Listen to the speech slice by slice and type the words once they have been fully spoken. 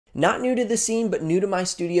Not new to the scene, but new to my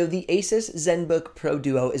studio, the Asus ZenBook Pro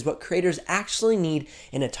Duo is what creators actually need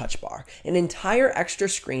in a touch bar. An entire extra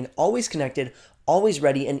screen, always connected, always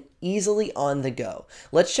ready, and easily on the go.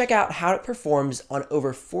 Let's check out how it performs on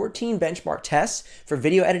over 14 benchmark tests for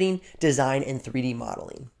video editing, design, and 3D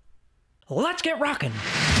modeling. Let's get rocking!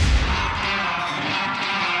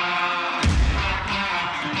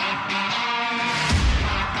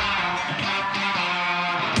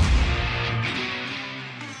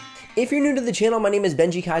 If you're new to the channel, my name is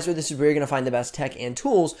Benji Kaiser. This is where you're going to find the best tech and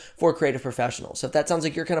tools for creative professionals. So if that sounds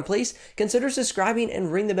like your kind of place, consider subscribing and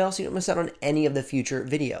ring the bell so you don't miss out on any of the future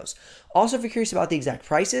videos. Also, if you're curious about the exact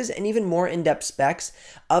prices and even more in-depth specs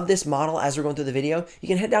of this model as we're going through the video, you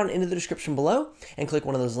can head down into the description below and click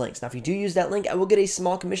one of those links. Now, if you do use that link, I will get a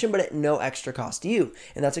small commission, but at no extra cost to you.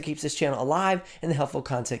 And that's what keeps this channel alive and the helpful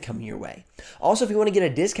content coming your way. Also, if you want to get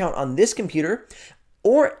a discount on this computer,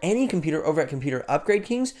 or any computer over at Computer Upgrade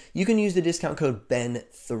Kings, you can use the discount code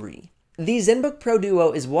BEN3. The ZenBook Pro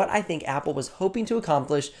Duo is what I think Apple was hoping to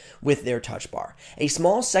accomplish with their touch bar. A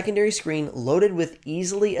small secondary screen loaded with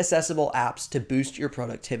easily accessible apps to boost your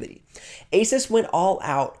productivity. Asus went all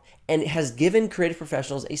out and has given creative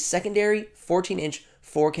professionals a secondary 14-inch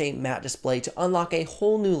 4K matte display to unlock a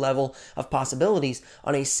whole new level of possibilities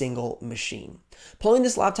on a single machine. Pulling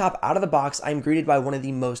this laptop out of the box, I am greeted by one of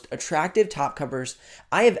the most attractive top covers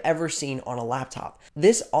I have ever seen on a laptop.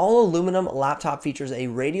 This all aluminum laptop features a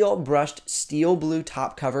radial brushed steel blue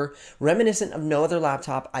top cover reminiscent of no other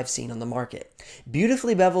laptop I've seen on the market.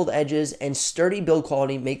 Beautifully beveled edges and sturdy build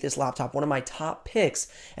quality make this laptop one of my top picks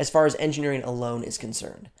as far as engineering alone is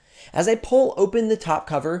concerned. As I pull open the top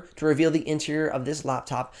cover to reveal the interior of this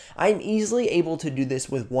laptop, I am easily able to do this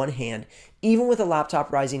with one hand, even with a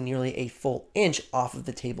laptop rising nearly a full inch off of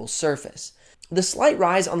the table surface. The slight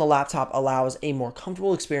rise on the laptop allows a more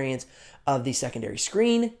comfortable experience of the secondary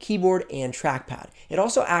screen, keyboard, and trackpad. It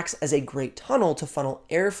also acts as a great tunnel to funnel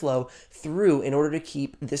airflow through in order to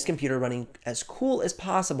keep this computer running as cool as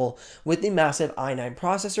possible with the massive i9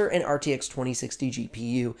 processor and RTX 2060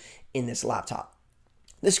 GPU in this laptop.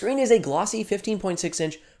 The screen is a glossy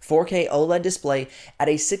 15.6-inch 4K OLED display at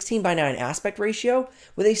a 16:9 aspect ratio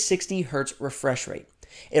with a 60 Hz refresh rate.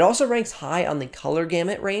 It also ranks high on the color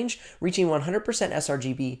gamut range, reaching 100%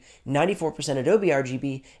 sRGB, 94% Adobe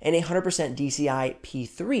RGB, and 100% DCI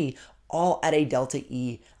P3, all at a Delta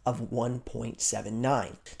E of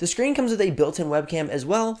 1.79. The screen comes with a built-in webcam as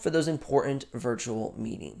well for those important virtual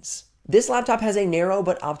meetings. This laptop has a narrow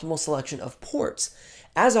but optimal selection of ports.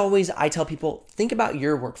 As always, I tell people, think about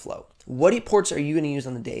your workflow. What ports are you going to use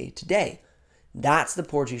on the day-to-day? That's the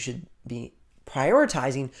ports you should be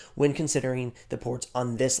prioritizing when considering the ports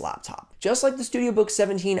on this laptop. Just like the StudioBook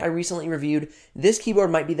 17 I recently reviewed, this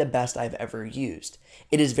keyboard might be the best I've ever used.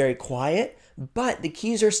 It is very quiet, but the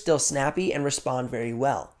keys are still snappy and respond very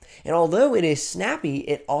well. And although it is snappy,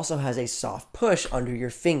 it also has a soft push under your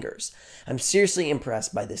fingers. I'm seriously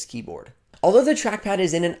impressed by this keyboard. Although the trackpad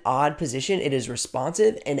is in an odd position, it is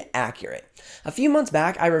responsive and accurate. A few months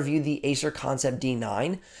back, I reviewed the Acer Concept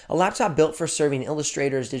D9, a laptop built for serving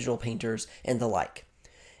illustrators, digital painters, and the like.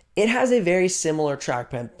 It has a very similar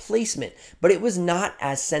trackpad placement, but it was not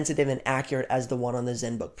as sensitive and accurate as the one on the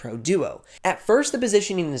ZenBook Pro Duo. At first, the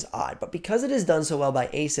positioning is odd, but because it is done so well by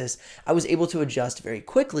Asus, I was able to adjust very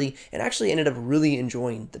quickly and actually ended up really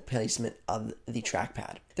enjoying the placement of the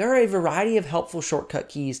trackpad. There are a variety of helpful shortcut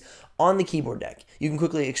keys on the keyboard deck. You can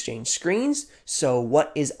quickly exchange screens, so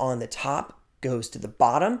what is on the top goes to the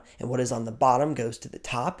bottom, and what is on the bottom goes to the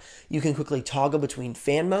top. You can quickly toggle between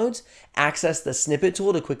fan modes, access the snippet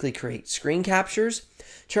tool to quickly create screen captures,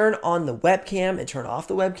 turn on the webcam and turn off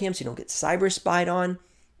the webcam so you don't get cyber spied on.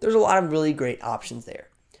 There's a lot of really great options there.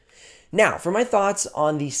 Now, for my thoughts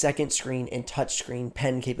on the second screen and touchscreen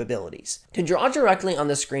pen capabilities. To draw directly on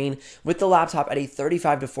the screen with the laptop at a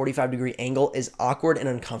 35 to 45 degree angle is awkward and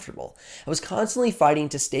uncomfortable. I was constantly fighting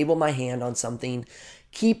to stable my hand on something,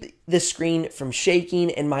 keep the screen from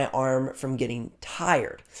shaking, and my arm from getting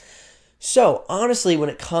tired. So honestly, when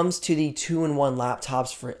it comes to the 2-in-1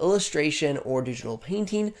 laptops for illustration or digital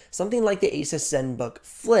painting, something like the Asus ZenBook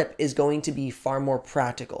Flip is going to be far more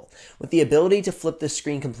practical. With the ability to flip the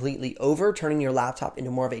screen completely over, turning your laptop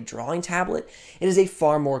into more of a drawing tablet, it is a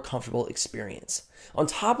far more comfortable experience. On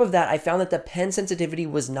top of that, I found that the pen sensitivity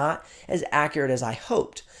was not as accurate as I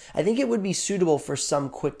hoped. I think it would be suitable for some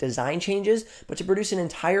quick design changes, but to produce an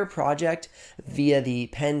entire project via the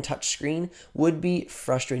pen touchscreen would be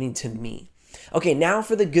frustrating to me. Okay, now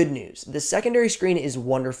for the good news. The secondary screen is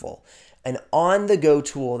wonderful. An on-the-go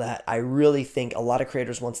tool that I really think a lot of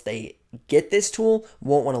creators, once they get this tool,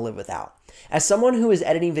 won't want to live without. As someone who is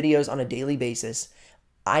editing videos on a daily basis,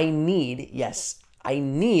 yes, I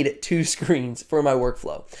need two screens for my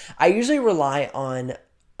workflow. I usually rely on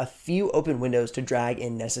a few open windows to drag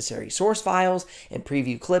in necessary source files and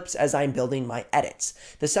preview clips as I'm building my edits.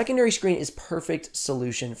 The secondary screen is perfect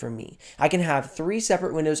solution for me. I can have 3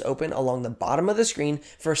 separate windows open along the bottom of the screen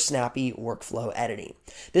for snappy workflow editing.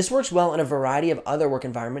 This works well in a variety of other work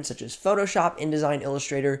environments such as Photoshop, InDesign,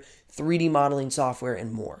 Illustrator, 3D modeling software,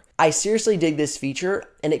 and more. I seriously dig this feature,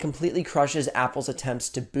 and it completely crushes Apple's attempts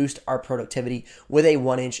to boost our productivity with a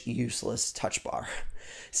 1-inch useless touch bar.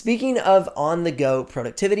 Speaking of on-the-go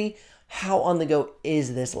productivity, how on-the-go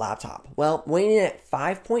is this laptop? Well, weighing in at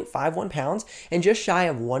 5.51 pounds and just shy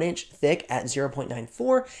of 1 inch thick at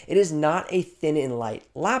 0.94, it is not a thin and light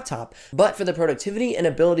laptop, but for the productivity and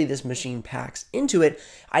ability this machine packs into it,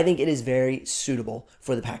 I think it is very suitable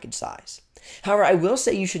for the package size. However, I will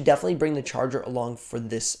say you should definitely bring the charger along for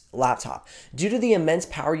this laptop. Due to the immense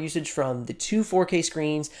power usage from the 2 4K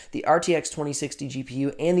screens, the RTX 2060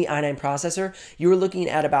 GPU, and the i9 processor, you are looking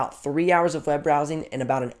at about 3 hours of web browsing and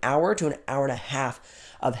about an hour to an hour and a half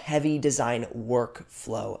of heavy design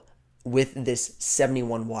workflow with this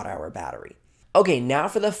 71 watt-hour battery. Okay, now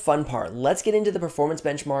for the fun part. Let's get into the performance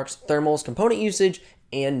benchmarks, thermals, component usage,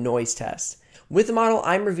 and noise tests. With the model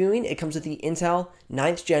I'm reviewing, it comes with the Intel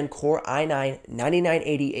 9th Gen Core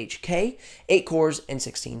i9-9980HK, 8 cores and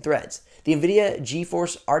 16 threads. The NVIDIA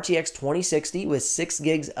GeForce RTX 2060 with 6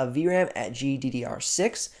 gigs of VRAM at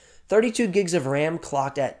GDDR6, 32 gigs of RAM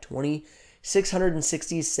clocked at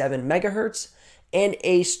 2667 megahertz, and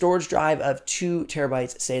a storage drive of 2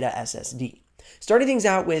 terabytes SATA SSD. Starting things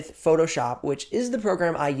out with Photoshop, which is the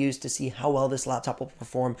program I use to see how well this laptop will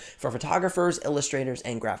perform for photographers, illustrators,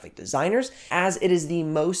 and graphic designers, as it is the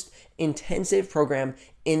most intensive program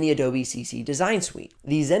in the Adobe CC design suite.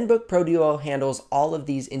 The ZenBook Pro Duo handles all of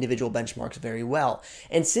these individual benchmarks very well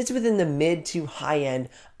and sits within the mid to high end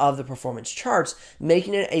of the performance charts,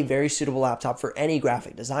 making it a very suitable laptop for any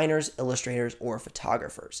graphic designers, illustrators, or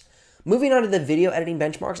photographers. Moving on to the video editing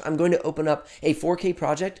benchmarks, I'm going to open up a 4K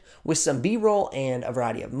project with some B-roll and a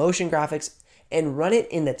variety of motion graphics and run it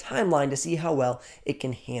in the timeline to see how well it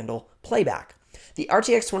can handle playback. The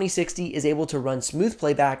RTX 2060 is able to run smooth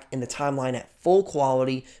playback in the timeline at full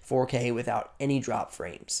quality 4K without any drop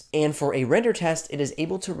frames. And for a render test, it is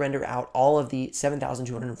able to render out all of the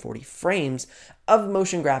 7,240 frames of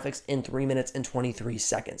motion graphics in 3 minutes and 23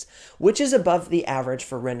 seconds, which is above the average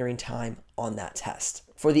for rendering time on that test.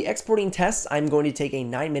 For the exporting tests, I'm going to take a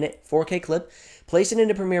 9-minute 4K clip, place it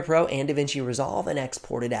into Premiere Pro and DaVinci Resolve, and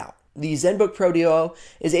export it out. The ZenBook Pro Duo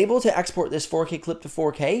is able to export this 4K clip to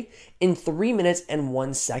 4K in 3 minutes and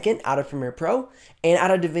 1 second out of Premiere Pro and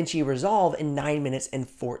out of DaVinci Resolve in 9 minutes and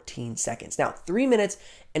 14 seconds. Now, 3 minutes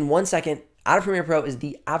and 1 second out of Premiere Pro is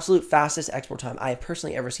the absolute fastest export time I have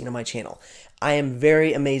personally ever seen on my channel. I am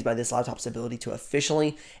very amazed by this laptop's ability to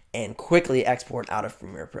efficiently and quickly export out of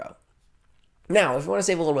Premiere Pro. Now, if you want to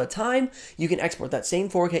save a little bit of time, you can export that same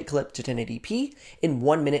 4K clip to 1080p in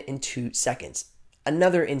 1 minute and 2 seconds.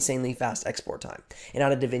 Another insanely fast export time. And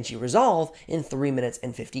out of DaVinci Resolve in 3 minutes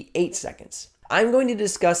and 58 seconds. I'm going to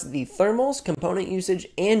discuss the thermals, component usage,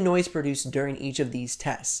 and noise produced during each of these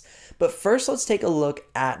tests. But first, let's take a look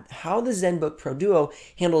at how the ZenBook Pro Duo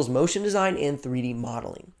handles motion design and 3D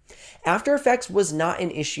modeling. After Effects was not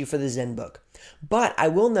an issue for the ZenBook, but I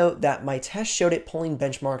will note that my test showed it pulling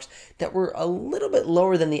benchmarks that were a little bit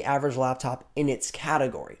lower than the average laptop in its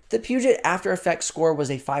category. The Puget After Effects score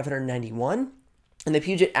was a 591, and the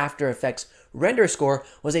Puget After Effects render score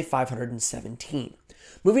was a 517.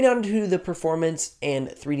 Moving on to the performance and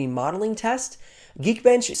 3D modeling test,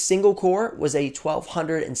 Geekbench single core was a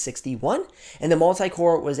 1261, and the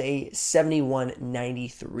multi-core was a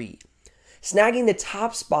 7193. Snagging the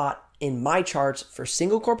top spot in my charts for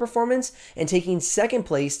single core performance and taking second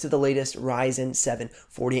place to the latest Ryzen 7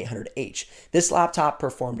 4800H. This laptop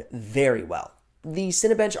performed very well. The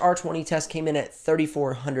Cinebench R20 test came in at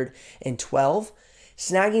 3412,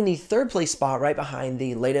 snagging the third place spot right behind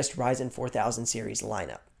the latest Ryzen 4000 series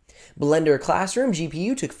lineup. Blender Classroom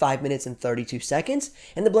GPU took 5 minutes and 32 seconds,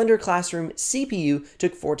 and the Blender Classroom CPU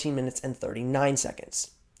took 14 minutes and 39 seconds.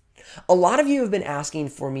 A lot of you have been asking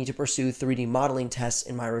for me to pursue 3D modeling tests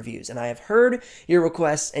in my reviews, and I have heard your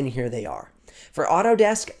requests, and here they are. For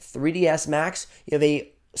Autodesk 3ds Max, you have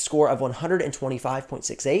a score of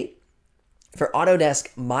 125.68. For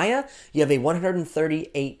Autodesk Maya, you have a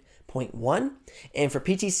 138.1. And for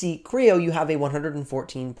PTC Creo, you have a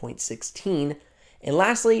 114.16. And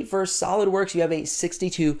lastly, for SolidWorks, you have a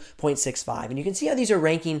 62.65. And you can see how these are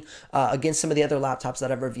ranking against some of the other laptops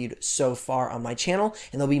that I've reviewed so far on my channel,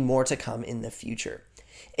 and there'll be more to come in the future.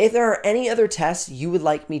 If there are any other tests you would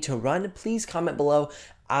like me to run, please comment below.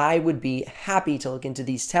 I would be happy to look into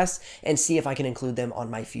these tests and see if I can include them on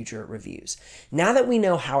my future reviews. Now that we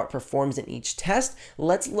know how it performs in each test,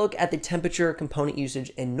 let's look at the temperature, component usage,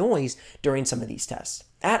 and noise during some of these tests.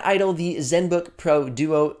 At idle, the ZenBook Pro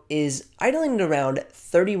Duo is idling at around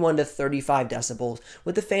 31 to 35 decibels,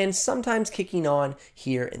 with the fan sometimes kicking on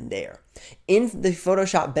here and there. In the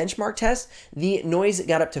Photoshop benchmark test, the noise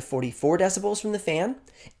got up to 44 decibels from the fan.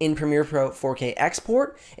 In Premiere Pro 4K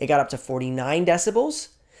export, it got up to 49 decibels.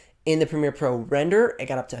 In the Premiere Pro render, it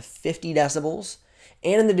got up to 50 decibels.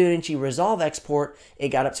 And in the DaVinci Resolve export, it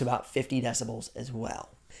got up to about 50 decibels as well.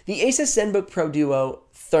 The Asus ZenBook Pro Duo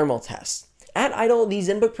thermal test. At idle, the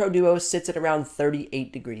ZenBook Pro Duo sits at around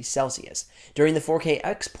 38 degrees Celsius. During the 4K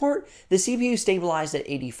export, the CPU stabilized at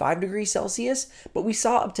 85 degrees Celsius, but we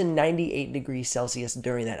saw up to 98 degrees Celsius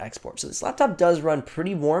during that export. So this laptop does run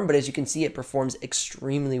pretty warm, but as you can see, it performs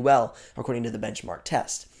extremely well according to the benchmark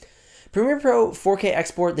test. Premiere Pro 4K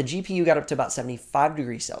export, the GPU got up to about 75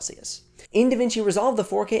 degrees Celsius. In DaVinci Resolve, the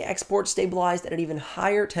 4K export stabilized at an even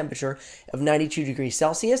higher temperature of 92 degrees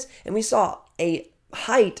Celsius, and we saw a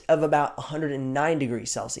height of about 109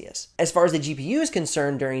 degrees Celsius. As far as the GPU is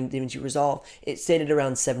concerned during DaVinci Resolve, it stayed at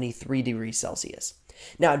around 73 degrees Celsius.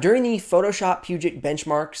 Now, during the Photoshop Puget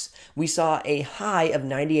benchmarks, we saw a high of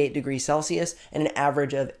 98 degrees Celsius and an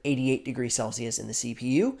average of 88 degrees Celsius in the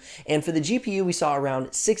CPU. And for the GPU, we saw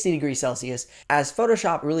around 60 degrees Celsius, as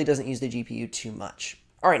Photoshop really doesn't use the GPU too much.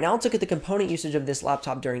 All right, now let's look at the component usage of this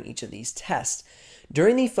laptop during each of these tests.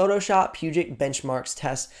 During the Photoshop Puget benchmarks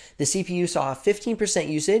test, the CPU saw a 15%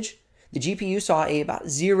 usage, the GPU saw about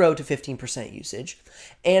 0 to 15% usage,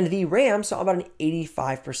 and the RAM saw about an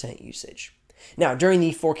 85% usage. Now, during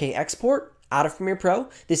the 4K export out of Premiere Pro,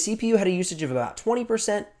 the CPU had a usage of about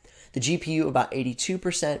 20%, the GPU about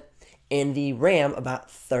 82%, and the RAM about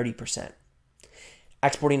 30%.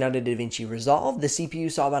 Exporting out of DaVinci Resolve, the CPU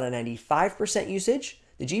saw about a 95% usage,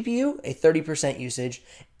 the GPU a 30% usage,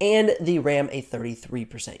 and the RAM a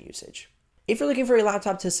 33% usage. If you're looking for a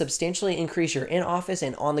laptop to substantially increase your in-office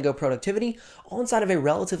and on-the-go productivity, all inside of a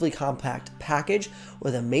relatively compact package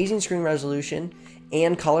with amazing screen resolution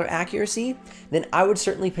and color accuracy, then I would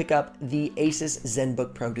certainly pick up the Asus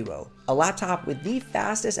ZenBook Pro Duo, a laptop with the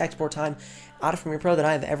fastest export time out of Premiere Pro that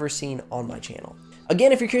I have ever seen on my channel.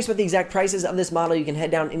 Again, if you're curious about the exact prices of this model, you can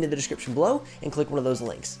head down into the description below and click one of those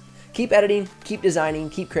links. Keep editing, keep designing,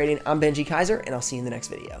 keep creating. I'm Benji Kaiser, and I'll see you in the next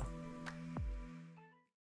video.